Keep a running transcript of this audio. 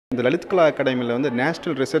இந்த லலித் கலா அகாடமியில் வந்து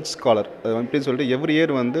நேஷ்னல் ரிசர்ச் ஸ்காலர் அப்படின்னு சொல்லிட்டு எவ்ரி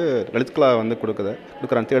இயர் வந்து லலித் கலா வந்து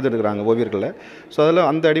கொடுக்குறாங்க, தேர்ந்தெடுக்கிறாங்க ஓவியர்களை. ஸோ அதில்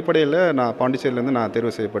அந்த அடிப்படையில் நான் பாண்டிச்சேரியிலேருந்து நான்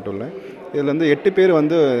தேர்வு செய்யப்பட்டுள்ளேன். இதில் வந்து 8 பேர்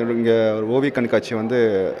வந்து இங்கே ஒரு ஓவிய கண்காட்சி வந்து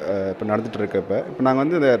இப்போ நடந்துகிட்ருக்கு. இப்போ நாங்கள்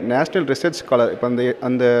வந்து இந்த நேஷ்னல் ரிசர்ச் ஸ்காலர் இப்போ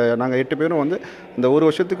அந்த நாங்கள் 8 பேரும் வந்து இந்த ஒரு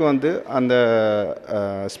வருஷத்துக்கு வந்து அந்த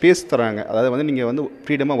ஸ்பேஸ் தராங்க. அதாவது வந்து நீங்கள் வந்து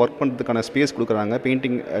ஃப்ரீடமாக ஒர்க் பண்ணுறதுக்கான ஸ்பேஸ் கொடுக்குறாங்க,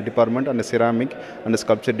 painting department and ceramic and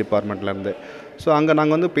sculpture டிபார்ட்மெண்ட்லேருந்து. So அங்கே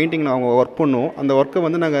நாங்கள் வந்து பெயிண்டிங் நாங்கள் ஒர்க் பண்ணுவோம். அந்த ஒர்க்கை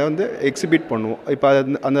வந்து நாங்கள் வந்து எக்ஸிபிட் பண்ணுவோம். இப்போ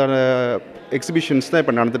அந்த எக்ஸிபிஷன்ஸ் தான்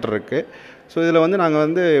இப்போ நடந்துகிட்ருக்கு. ஸோ இதில் வந்து நாங்கள்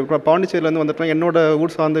வந்து இப்போ பாண்டிச்சேரியிலேருந்து வந்துட்டோம். என்னோடய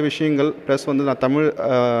ஊர் சார்ந்த விஷயங்கள் ப்ளஸ் வந்து நான் தமிழ்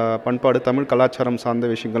பண்பாடு, தமிழ் கலாச்சாரம் சார்ந்த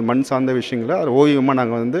விஷயங்கள், மண் சார்ந்த விஷயங்களை அது ஓவியமாக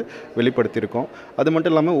நாங்கள் வந்து வெளிப்படுத்தியிருக்கோம். அது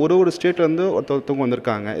மட்டும் இல்லாமல் ஒரு ஸ்டேட்லேருந்து ஒருத்தவங்க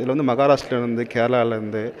வந்திருக்காங்க. இதில் வந்து மகாராஷ்டிராலேருந்து,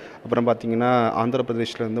 கேரளாலேருந்து, அப்புறம் பார்த்திங்கன்னா ஆந்திர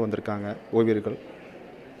பிரதேஷ்லேருந்து வந்திருக்காங்க ஓவியர்கள்.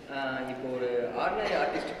 இப்போ ஒரு ஆர்டினரி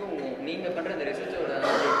ஆர்டிஸ்ட்டுக்கும் நீங்கள் பண்ணுற இந்த ரிசர்ச்சோட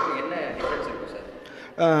என்ன டிஃப்ரென்ஸ் இருக்கும் சார்?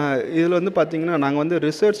 இதில் வந்து பார்த்திங்கன்னா நாங்கள் வந்து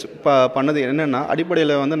ரிசர்ச் பண்ணது என்னென்னா,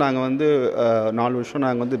 அடிப்படையில் வந்து நாங்கள் வந்து 4 வருஷம்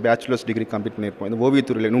நாங்கள் வந்து பேச்சுலர்ஸ் டிகிரி கம்ப்ளீட் பண்ணியிருப்போம். இந்த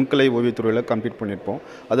ஓவியத்துறையில், நுண்கலை ஓவியத்துறையில் கம்ப்ளீட் பண்ணியிருப்போம்.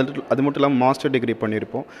 அது மட்டும் இல்லாமல் மாஸ்டர் டிகிரி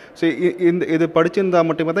பண்ணியிருப்போம். ஸோ இது படிச்சிருந்தால்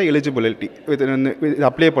மட்டுமே தான் எலிஜிபிலிட்டி இது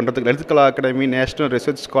அப்ளை பண்ணுறதுக்கு. லலித் கலா அகாடமி நேஷனல்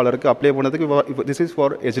ரிசர்ச் ஸ்காலருக்கு அப்ளை பண்ணுறதுக்கு திஸ் இஸ்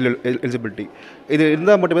ஃபார் எலிஜிபிலிட்டி. இது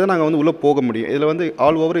இருந்தால் மட்டுமே தான் நாங்கள் வந்து உள்ளே போக முடியும். இதில் வந்து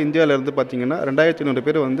ஆல் ஓவர் இந்தியாவிலேருந்து பார்த்திங்கன்னா 2500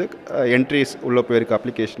 பேர் வந்து என்ட்ரிஸ் உள்ளே போயிருக்கு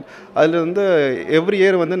அப்ளிகேஷன். அதில் வந்து எவ்ரி இயர்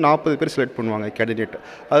வந்து 40 பேர் செலக்ட் பண்ணுவாங்க கேண்டிடேட்.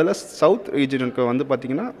 அதில் சவுத் ரீஜனுக்கு வந்து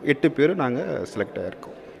பார்த்திங்கன்னா 8 பேர் நாங்கள் செலக்ட்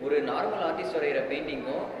ஆகிருக்கோம். ஒரு நார்மல் ஆர்டிஸ்ட் வரைகிற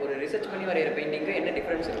பெயிண்டிங்கும் ஒரு ரிசர்ச் பண்ணி வரைகிற பெயிண்டிங்கும் என்ன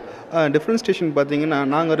டிஃப்ரென்ஸ் இருக்கும்? டிஃப்ரென்ஸ்டேஷன் பார்த்திங்கன்னா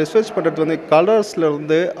நாங்கள் ரிசர்ச் பண்ணுறது வந்து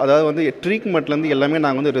கலர்ஸ்லேருந்து, அதாவது வந்து ட்ரீட்மெண்ட்லேருந்து எல்லாமே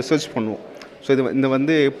நாங்கள் வந்து ரிசர்ச் பண்ணுவோம். ஸோ இந்த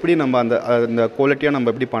வந்து எப்படி நம்ம அந்த குவாலிட்டியாக நம்ம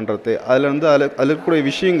எப்படி பண்ணுறது, அதில் இருக்கக்கூடிய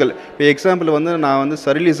விஷயங்கள். இப்போ எக்ஸாம்பிள் வந்து நான் வந்து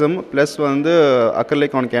சரியலிசம் ப்ளஸ் வந்து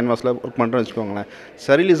அக்ரிலிக் ஆன் கேன்வாஸில் ஒர்க் பண்ணுறேன்னு வச்சுக்கோங்களேன்.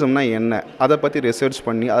 சரியலிசம்னா என்ன, அதை பற்றி ரிசர்ச்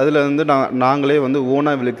பண்ணி அதில் வந்து நாங்களே வந்து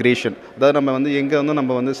ஓனாக கிரியேஷன், அதாவது நம்ம வந்து எங்கே வந்து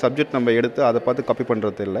நம்ம வந்து சப்ஜெக்ட் நம்ம எடுத்து அதை பார்த்து காப்பி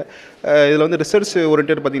பண்ணுறது இல்லை. இதில் வந்து ரிசர்ச்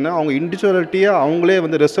ஓரியன்டட் பார்த்திங்கன்னா அவங்க இண்டிவிஜுவாலிட்டியாக அவங்களே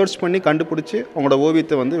வந்து ரிசர்ச் பண்ணி கண்டுபிடிச்சி அவங்களோட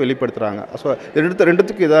ஓவியத்தை வந்து வெளிப்படுத்துகிறாங்க. ஸோ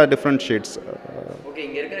ரெண்டுத்துக்கு இதாக டிஃப்ரெண்ட் ஷேட்ஸ். ஓகே,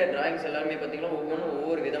 இங்கே இருக்கிற டிராயிங்ஸ் எல்லாமே பார்த்தீங்கன்னா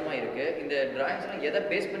ஒவ்வொரு விதமாக இருக்குது. இந்த டிராயிங்ஸ்லாம் எதை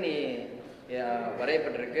பேஸ் பண்ணி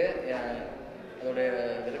வரையப்பட்டிருக்கு, அதோட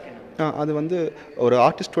இதற்கு என்ன? அது வந்து ஒரு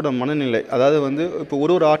ஆர்டிஸ்டோட மனநிலை. அதாவது வந்து இப்போ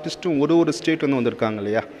ஒரு ஆர்டிஸ்ட்டும் ஒரு ஸ்டேட் வந்து வந்திருக்காங்க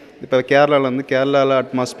இல்லையா. இப்போ கேரளாவில்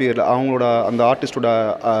அட்மாஸ்பியர் அவங்களோட அந்த ஆர்டிஸ்டோட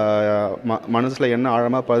மனசில் என்ன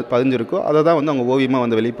ஆழமாக பதிஞ்சிருக்கோ அதை தான் வந்து அவங்க ஓவியமாக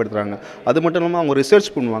வந்து வெளிப்படுத்துகிறாங்க. அது மட்டும் இல்லாமல் அவங்க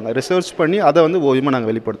ரிசர்ச் பண்ணுவாங்க. ரிசர்ச் பண்ணி அதை வந்து ஓவியமாக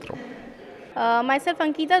நாங்கள் வெளிப்படுத்துகிறோம். Myself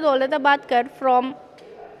Ankita, daulatabadkar from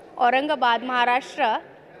Aurangabad, Maharashtra,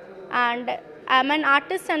 and I'm an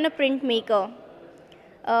artist and a printmaker.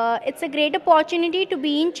 It's a great opportunity to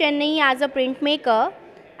be in Chennai as a printmaker.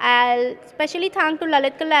 I'll especially thank to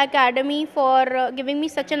Lalit Kala Akademi for giving me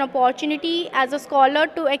such an opportunity as a scholar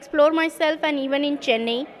to explore myself, and even in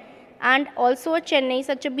Chennai. And also Chennai,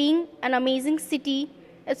 such a being an amazing city.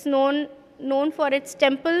 It's known for its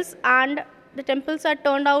temples, and the temples are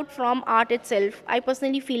turned out from art itself. I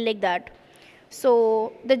personally feel like that. So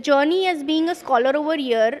the journey as being a scholar over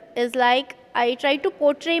here is like I try to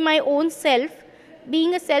portray my own self,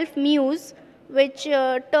 being a self muse, which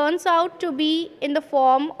turns out to be in the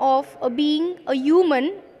form of being a human,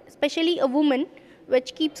 especially a woman, which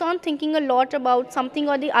keeps on thinking a lot about something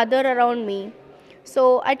or the other around me. So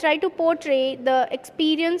I try to portray the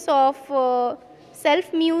experience of self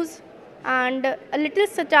muse and a little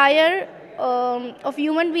satire of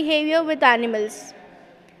human behavior with animals.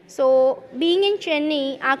 So being in Chennai,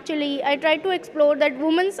 actually I try to explore that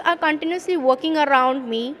women are continuously working around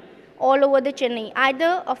me all over the Chennai,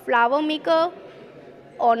 either a flower maker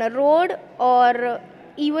on a road, or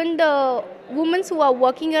even the women who are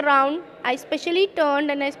working around. I especially turned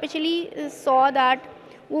and I especially saw that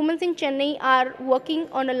women in Chennai are working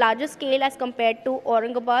on a larger scale as compared to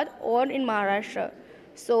Aurangabad or in Maharashtra.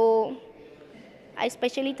 So I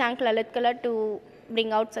especially thank Lalit Kala to bring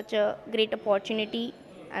out such a great opportunity,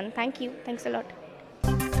 and thanks a lot.